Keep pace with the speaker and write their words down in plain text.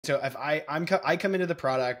So if I come into the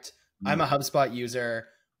product, I'm a HubSpot user.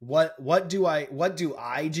 What do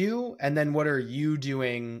I do? And then what are you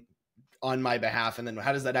doing on my behalf? And then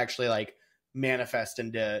how does that actually like manifest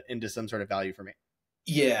into some sort of value for me?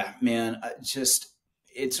 Yeah, man.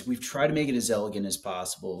 We've tried to make it as elegant as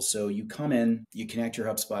possible. So you come in, you connect your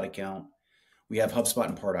HubSpot account. We have HubSpot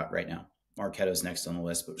and Pardot right now. Marketo's next on the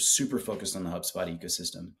list, but we're super focused on the HubSpot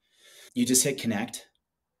ecosystem. You just hit connect.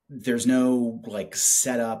 There's no like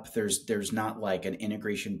setup. There's not like an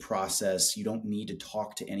integration process. You don't need to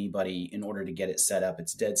talk to anybody in order to get it set up.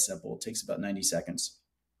 It's dead simple. It takes about 90 seconds.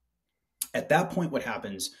 At that point, what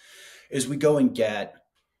happens is we go and get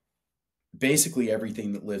basically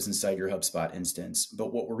everything that lives inside your HubSpot instance.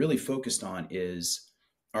 But what we're really focused on is,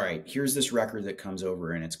 all right, here's this record that comes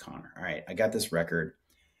over and it's Connor. All right, I got this record.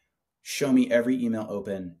 Show me every email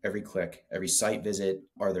open, every click, every site visit.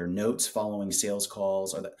 Are there notes following sales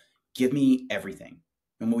calls? Give me everything.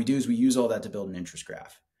 And what we do is we use all that to build an interest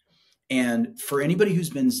graph. And for anybody who's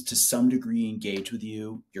been to some degree engaged with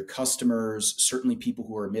you, your customers, certainly people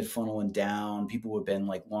who are mid-funnel and down, people who have been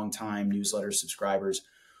like longtime newsletter subscribers,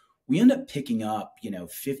 we end up picking up,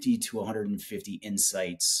 50 to 150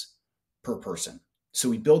 insights per person. So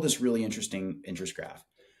we build this really interesting interest graph.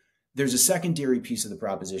 There's a secondary piece of the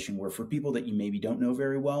proposition where for people that you maybe don't know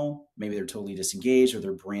very well, maybe they're totally disengaged or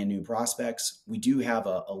they're brand new prospects, we do have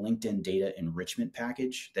a LinkedIn data enrichment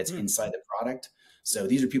package that's inside the product. So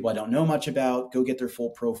these are people I don't know much about. Go get their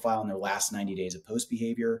full profile and their last 90 days of post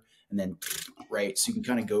behavior. And then, right. So you can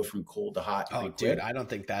kind of go from cold to hot. Oh, dude, I don't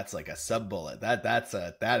think that's like a sub bullet.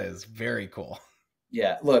 That is very cool.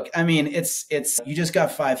 Yeah. Look, I mean, it's, you just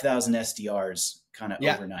got 5,000 SDRs kind of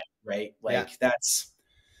overnight, right? Like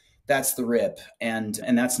that's the rip. And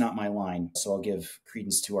that's not my line. So I'll give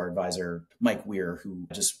credence to our advisor, Mike Weir, who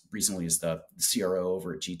just recently is the CRO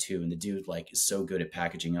over at G2. And the dude like is so good at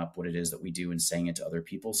packaging up what it is that we do and saying it to other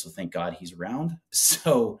people. So thank God he's around.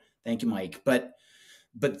 So thank you, Mike. But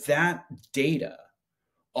that data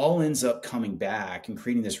all ends up coming back and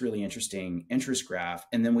creating this really interesting interest graph.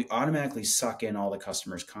 And then we automatically suck in all the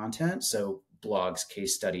customers' content. So blogs,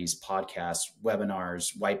 case studies, podcasts,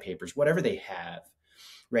 webinars, white papers, whatever they have.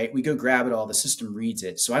 Right. We go grab it all. The system reads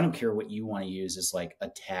it. So I don't care what you want to use as like a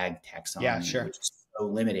tag taxonomy, Yeah, sure. which is so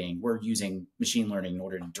limiting. We're using machine learning in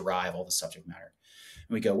order to derive all the subject matter.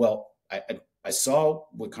 And we go, well, I saw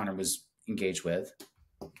what Connor was engaged with.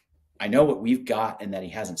 I know what we've got and that he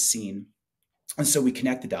hasn't seen. And so we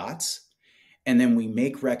connect the dots and then we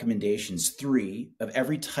make recommendations, 3 of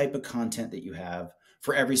every type of content that you have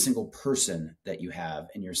for every single person that you have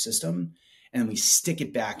in your system. And we stick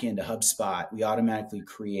it back into HubSpot. We automatically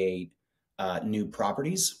create new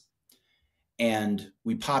properties and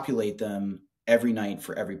we populate them every night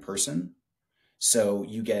for every person. So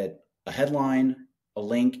you get a headline, a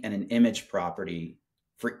link, and an image property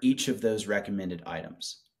for each of those recommended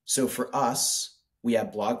items. So for us, we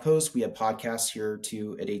have blog posts, we have podcasts here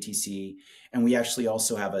too at ATC, and we actually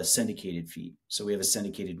also have a syndicated feed. So we have a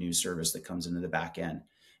syndicated news service that comes into the back end.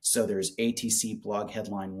 So there's ATC blog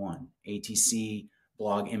headline 1, ATC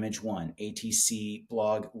blog image 1, ATC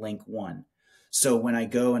blog link 1. So when I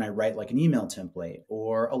go and I write like an email template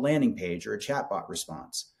or a landing page or a chatbot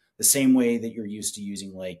response, the same way that you're used to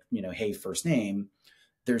using like, hey, first name,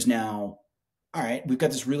 there's now, all right, we've got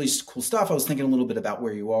this really cool stuff. I was thinking a little bit about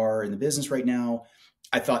where you are in the business right now.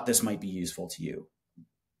 I thought this might be useful to you.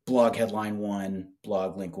 Blog headline 1,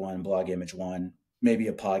 blog link 1, blog image 1. Maybe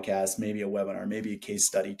a podcast, maybe a webinar, maybe a case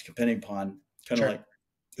study, depending upon kind of like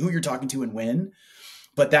who you're talking to and when.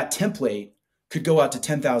 But that template could go out to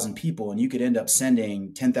 10,000 people and you could end up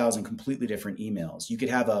sending 10,000 completely different emails. You could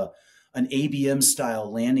have an ABM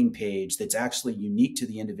style landing page that's actually unique to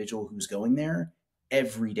the individual who's going there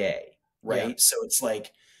every day, right? Yeah. So it's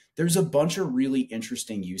like there's a bunch of really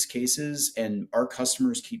interesting use cases and our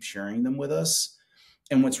customers keep sharing them with us.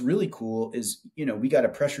 And what's really cool is, we got a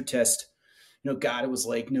pressure test. God, it was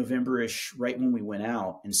like November-ish, right when we went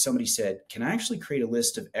out, and somebody said, can I actually create a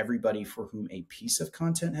list of everybody for whom a piece of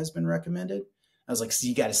content has been recommended? I was like, so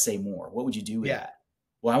you got to say more. What would you do with that?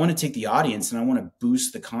 Well, I want to take the audience and I want to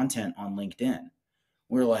boost the content on LinkedIn.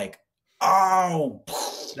 We're like, oh,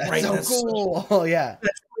 that's so cool. Oh, yeah.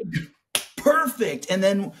 That's like perfect. And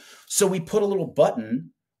then, so we put a little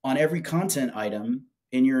button on every content item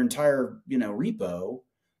in your entire, repo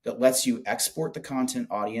that lets you export the content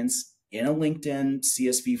audience in a LinkedIn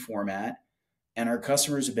CSV format. And our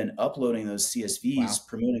customers have been uploading those CSVs,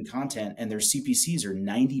 promoting content, and their CPCs are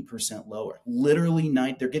 90% lower. Literally,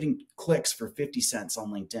 they're getting clicks for 50 cents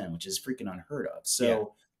on LinkedIn, which is freaking unheard of.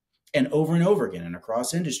 So, and over again and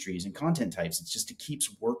across industries and content types, it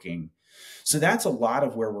keeps working. So that's a lot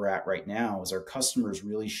of where we're at right now is our customers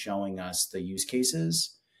really showing us the use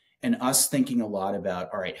cases and us thinking a lot about,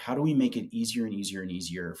 all right, how do we make it easier and easier and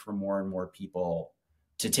easier for more and more people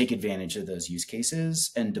to take advantage of those use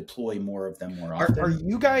cases and deploy more of them more often? Are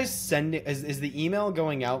you guys sending, is the email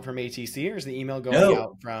going out from ATC or is the email going No,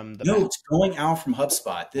 out from the no, back? it's going out from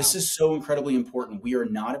HubSpot. This is so incredibly important. We are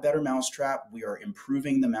not a better mousetrap. We are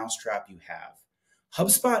improving the mousetrap you have.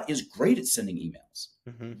 HubSpot is great at sending emails.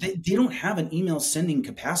 Mm-hmm. They don't have an email sending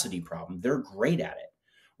capacity problem. They're great at it,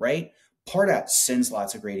 right? Pardot sends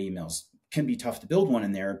lots of great emails. Can be tough to build one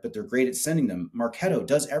in there, but they're great at sending them. Marketo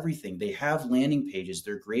does everything. They have landing pages.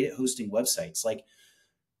 They're great at hosting websites. Like,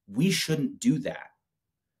 we shouldn't do that.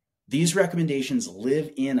 These recommendations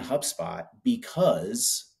live in HubSpot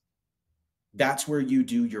because that's where you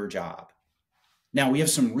do your job. Now, we have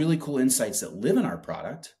some really cool insights that live in our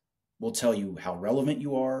product. We'll tell you how relevant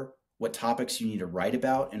you are, what topics you need to write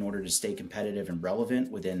about in order to stay competitive and relevant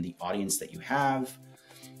within the audience that you have.